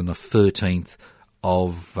next one is on the 13th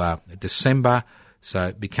of December.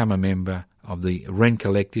 So become a member of the Rent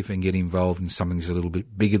Collective and get involved in something that's a little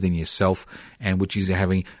bit bigger than yourself and which is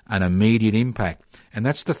having an immediate impact. And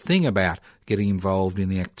that's the thing about getting involved in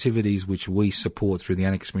the activities which we support through the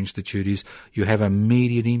Anarchist Institute, is you have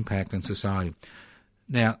immediate impact on society.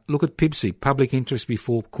 Now, look at PIBC, Public Interest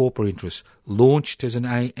Before Corporate Interest, launched as an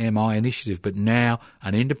AMI initiative, but now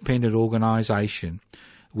an independent organisation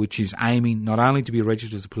which is aiming not only to be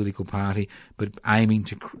registered as a political party, but aiming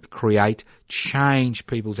to change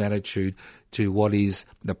people's attitude to what is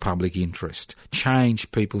the public interest,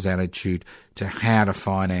 change people's attitude to how to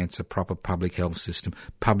finance a proper public health system,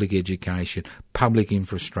 public education, public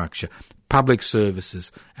infrastructure, public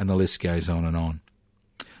services, and the list goes on and on.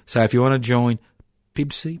 So if you want to join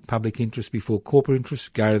PIBCI, Public Interest Before Corporate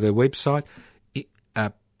Interest, go to their website,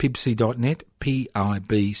 pibci.net,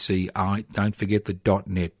 P-I-B-C-I, don't forget the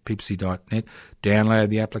 .net, pibci.net, download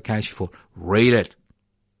the application form, read it.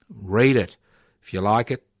 If you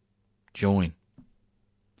like it, join.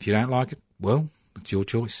 If you don't like it, well, it's your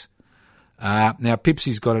choice. Now,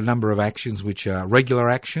 PIBCI's got a number of actions which are regular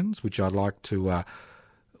actions, which I'd like to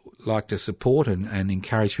support and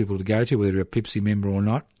encourage people to go to, whether you're a PIBCI member or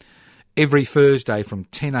not. Every Thursday from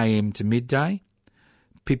 10 a.m. to midday,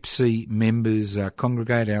 PIBCI members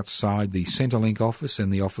congregate outside the Centrelink office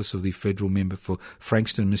and the office of the Federal Member for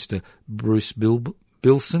Frankston, Mr. Bruce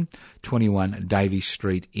Bilson, 21 Davies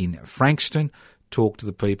Street in Frankston. Talk to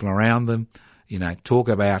the people around them, talk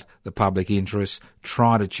about the public interest,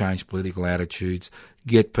 try to change political attitudes,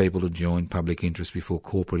 get people to join public interest before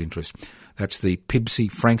corporate interest. That's the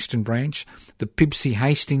PIBCI Frankston branch. The PIBCI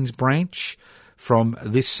Hastings branch from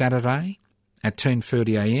this Saturday at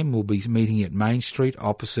 10:30am we'll be meeting at Main Street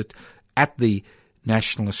opposite at the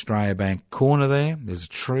National Australia Bank corner there. There's a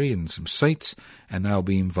tree and some seats, and they'll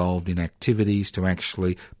be involved in activities to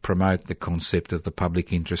actually promote the concept of the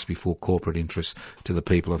public interest before corporate interest to the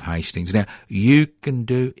people of Hastings. Now, you can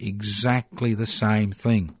do exactly the same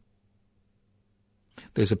thing.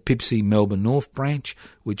 There's a PIBCI Melbourne North branch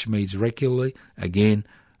which meets regularly, again,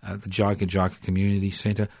 at the Jika Community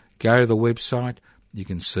Centre. Go to the website, you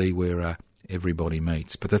can see where everybody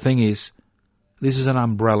meets. But the thing is, this is an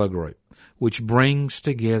umbrella group which brings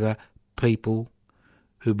together people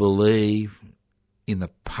who believe in the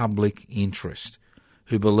public interest,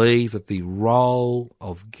 who believe that the role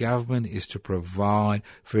of government is to provide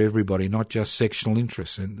for everybody, not just sectional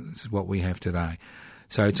interests, and this is what we have today.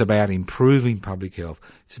 So it's about improving public health,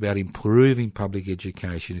 it's about improving public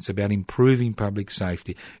education, it's about improving public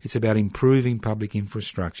safety, it's about improving public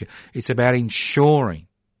infrastructure, it's about ensuring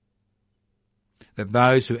that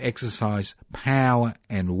those who exercise power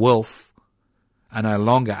and wealth are no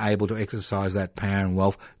longer able to exercise that power and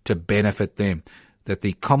wealth to benefit them, that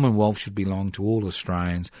the Commonwealth should belong to all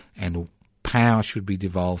Australians and power should be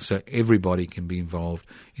devolved so everybody can be involved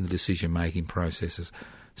in the decision-making processes.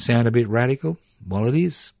 Sound a bit radical? Well, it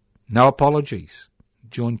is. No apologies.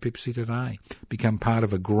 Join PIBCI today. Become part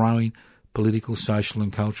of a growing political, social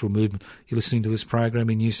and cultural movement. You're listening to this program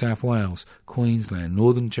in New South Wales, Queensland,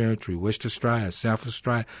 Northern Territory, West Australia, South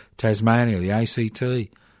Australia, Tasmania, the ACT.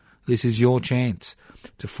 This is your chance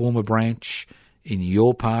to form a branch in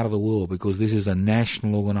your part of the world, because this is a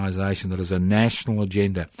national organisation that has a national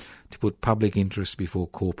agenda to put public interest before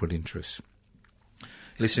corporate interests.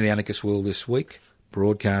 Listen to the Anarchist World This Week,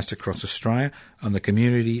 broadcast across Australia on the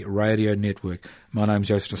Community Radio Network. My name's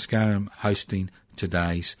Joseph Toscano and I'm hosting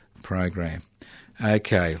today's program.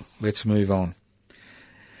 Okay, let's move on.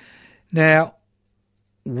 Now,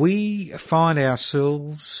 we find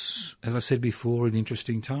ourselves, as I said before, in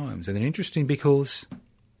interesting times. And they're interesting because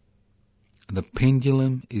the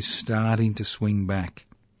pendulum is starting to swing back.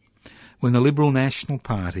 When the Liberal National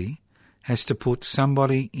Party has to put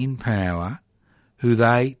somebody in power who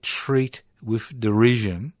they treat with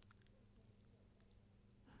derision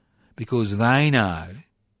because they know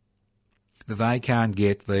that they can't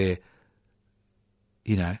get their,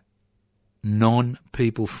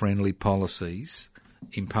 non-people-friendly policies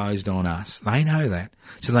imposed on us. They know that.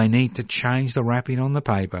 So they need to change the wrapping on the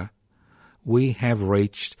paper. We have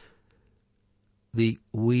reached the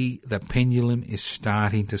pendulum is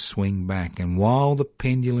starting to swing back. And while the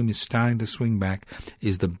pendulum is starting to swing back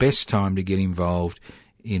is the best time to get involved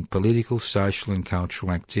in political, social and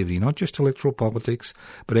cultural activity, not just electoral politics,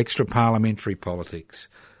 but extra parliamentary politics.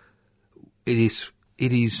 It is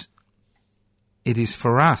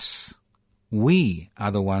for us. We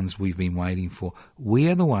are the ones we've been waiting for. We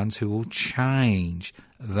are the ones who will change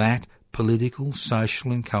that political,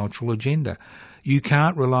 social and cultural agenda. You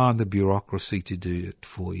can't rely on the bureaucracy to do it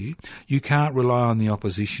for you. You can't rely on the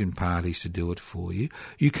opposition parties to do it for you.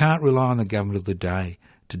 You can't rely on the government of the day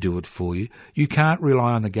to do it for you. You can't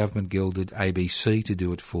rely on the government-gilded ABC to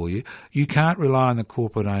do it for you. You can't rely on the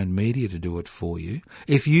corporate-owned media to do it for you.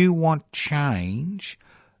 If you want change,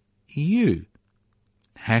 you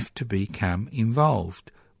have to become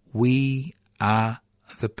involved. We are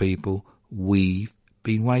the people we've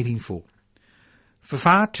been waiting for. For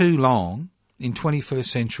far too long, in 21st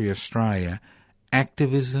century Australia,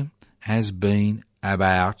 activism has been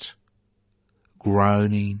about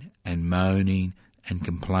groaning and moaning and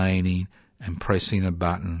complaining and pressing a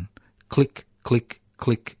button. Click, click,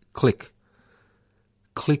 click, click.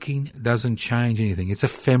 Clicking doesn't change anything. It's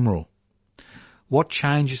ephemeral. What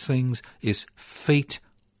changes things is feet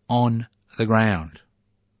on the ground.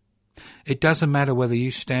 It doesn't matter whether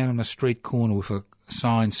you stand on a street corner with a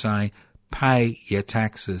sign saying, "Pay your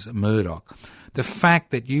taxes, Murdoch." The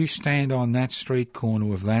fact that you stand on that street corner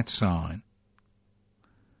with that sign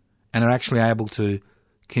and are actually able to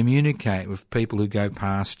communicate with people who go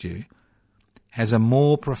past you has a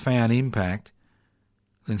more profound impact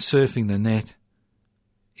than surfing the net,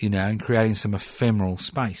 and creating some ephemeral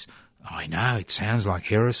space. I know, it sounds like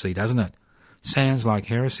heresy, doesn't it? Sounds like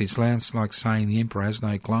heresy. It sounds like saying the emperor has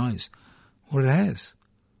no clothes. Well, it has.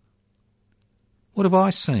 What have I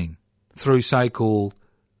seen through so-called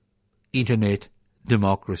internet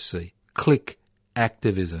democracy, click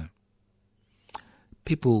activism?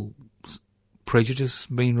 People's prejudice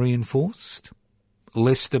being reinforced,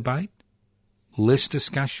 less debate, less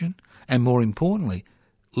discussion, and more importantly,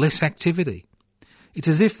 less activity. It's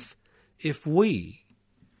as if we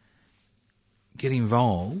get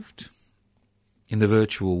involved in the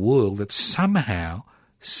virtual world, that somehow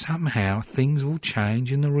things will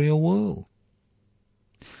change in the real world.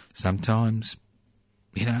 Sometimes,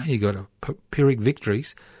 you got Pyrrhic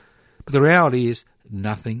victories, but the reality is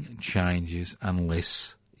nothing changes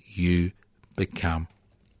unless you become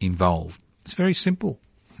involved. It's very simple.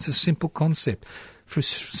 It's a simple concept.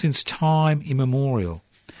 Since time immemorial,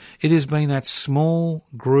 it has been that small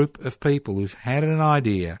group of people who've had an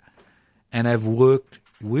idea and have worked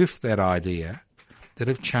with that idea that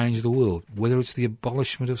have changed the world, whether it's the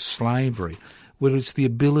abolishment of slavery, whether it's the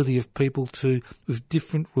ability of people with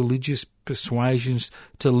different religious persuasions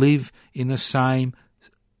to live in the same,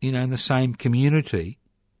 in the same community,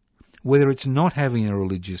 whether it's not having a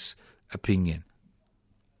religious opinion.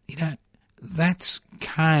 Those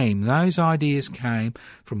ideas came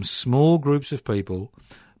from small groups of people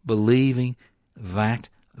believing that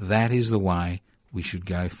is the way we should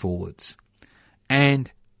go forwards.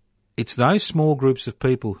 And it's those small groups of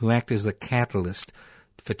people who act as the catalyst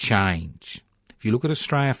for change. If you look at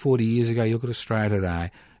Australia 40 years ago, you look at Australia today,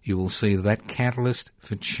 you will see that catalyst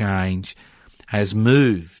for change has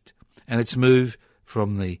moved. And it's moved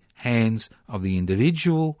from the hands of the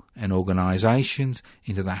individual and organisations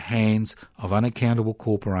into the hands of unaccountable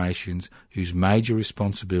corporations whose major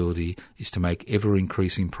responsibility is to make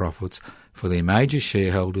ever-increasing profits for their major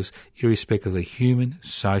shareholders, irrespective of the human,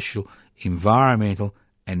 social, environmental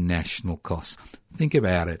and national costs. Think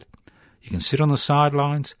about it. You can sit on the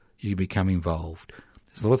sidelines, you can become involved.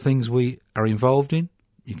 There's a lot of things we are involved in,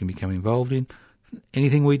 you can become involved in.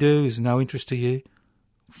 Anything we do is no interest to you.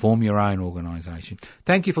 Form your own organisation.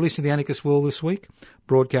 Thank you for listening to The Anarchist World this week,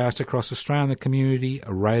 broadcast across Australia on the Community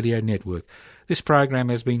Radio Network. This program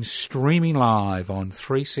has been streaming live on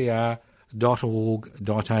 3cr.org.au.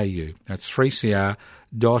 That's 3cr.org.au.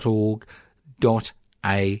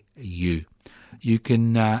 You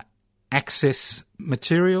can access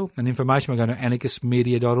material and information by going to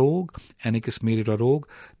anarchistmedia.org,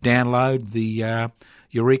 download the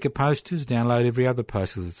Eureka posters, download every other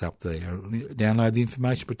poster that's up there, download the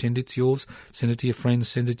information, pretend it's yours, send it to your friends,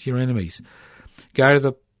 send it to your enemies. Go to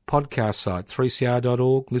the podcast site,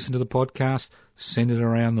 3cr.org, listen to the podcast, send it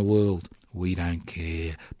around the world. We don't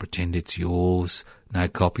care, pretend it's yours, no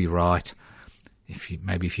copyright. If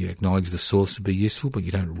you acknowledge the source would be useful, but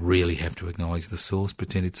you don't really have to acknowledge the source,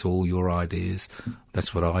 pretend it's all your ideas.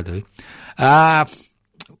 That's what I do.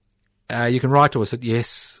 You can write to us at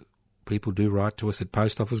people do write to us at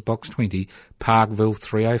Post Office Box 20, Parkville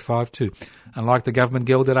 3052. And like the government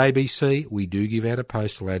guild at ABC, we do give out a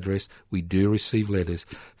postal address. We do receive letters.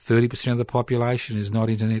 30% of the population is not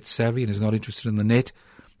internet savvy and is not interested in the net.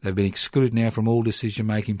 They've been excluded now from all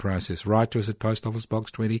decision-making process. Write to us at Post Office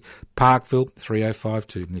Box 20, Parkville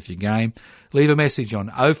 3052. And if you're game, leave a message on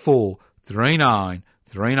 0439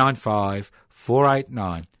 395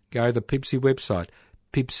 489. Go to the Pipsy website,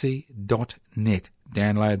 pipsy.net.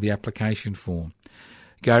 Download the application form.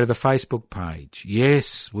 Go to the Facebook page.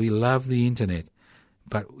 Yes, we love the internet.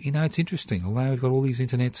 But, it's interesting. Although we've got all these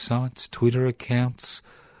internet sites, Twitter accounts,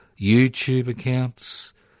 YouTube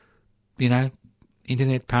accounts,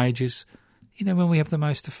 internet pages, when we have the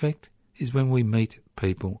most effect is when we meet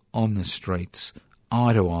people on the streets,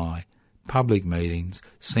 eye to eye. Public meetings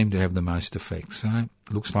seem to have the most effect. So it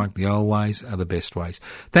looks like the old ways are the best ways.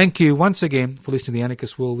 Thank you once again for listening to The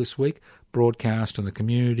Anarchist World this week, broadcast on the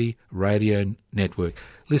Community Radio Network.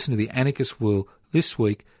 Listen to The Anarchist World this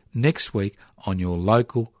week, next week on your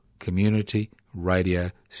local community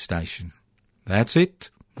radio station. That's it.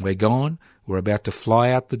 We're gone. We're about to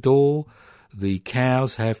fly out the door. The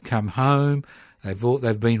cows have come home.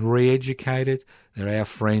 They've been re-educated. They're our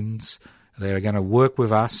friends. They're going to work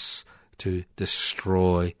with us to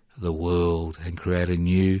destroy the world and create a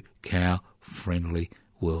new cow-friendly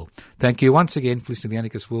world. Thank you once again for listening to The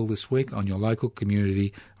Anarchist World this week on your local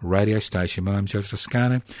community radio station. My name's Joseph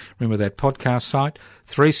Toscano. Remember that podcast site,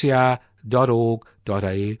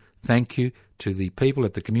 3cr.org.au. Thank you to the people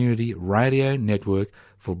at the Community Radio Network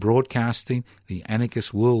for broadcasting The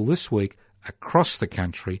Anarchist World this week across the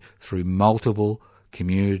country through multiple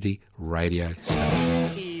community radio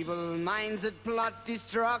stations. Evil minds that plot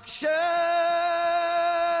destruction,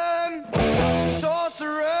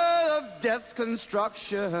 sorcerer of death's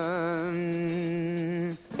construction.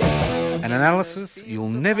 An analysis you'll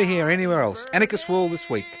never hear anywhere else. Anarchist World this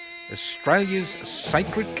week. Australia's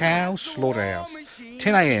sacred cow slaughterhouse.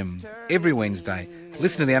 10 a.m. every Wednesday.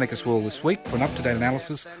 Listen to The Anarchist World this week for an up-to-date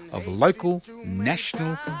analysis of local,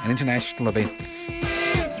 national and international events.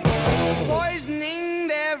 Poisoning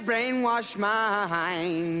their brainwashed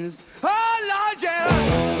minds. Oh, Lord,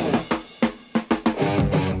 yeah.